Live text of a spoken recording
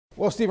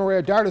Well, Stephen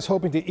Ray, DART is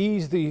hoping to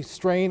ease the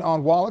strain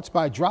on wallets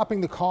by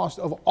dropping the cost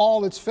of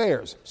all its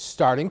fares.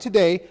 Starting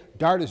today,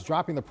 DART is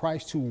dropping the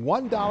price to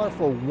 $1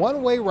 for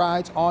one-way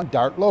rides on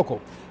DART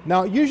Local.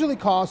 Now, it usually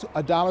costs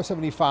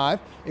 $1.75,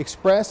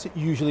 Express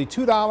usually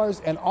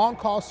 $2, and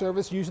on-call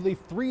service usually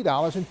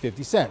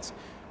 $3.50.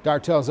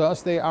 DART tells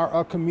us they are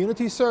a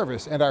community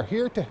service and are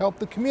here to help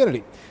the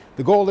community.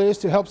 The goal is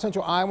to help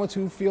Central Iowans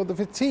who feel the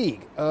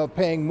fatigue of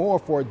paying more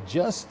for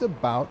just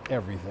about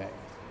everything.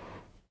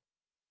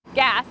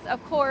 Gas,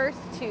 of course,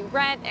 to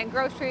rent and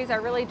groceries are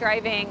really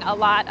driving a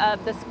lot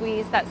of the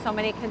squeeze that so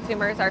many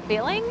consumers are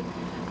feeling.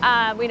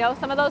 We know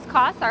some of those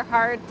costs are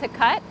hard to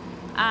cut,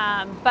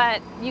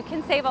 but you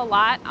can save a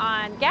lot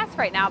on gas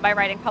right now by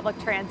riding public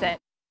transit.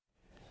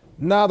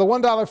 Now, the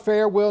 $1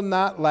 fare will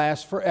not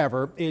last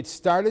forever. It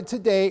started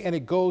today and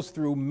it goes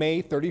through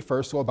May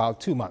 31st, so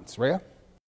about 2 months. Rhea?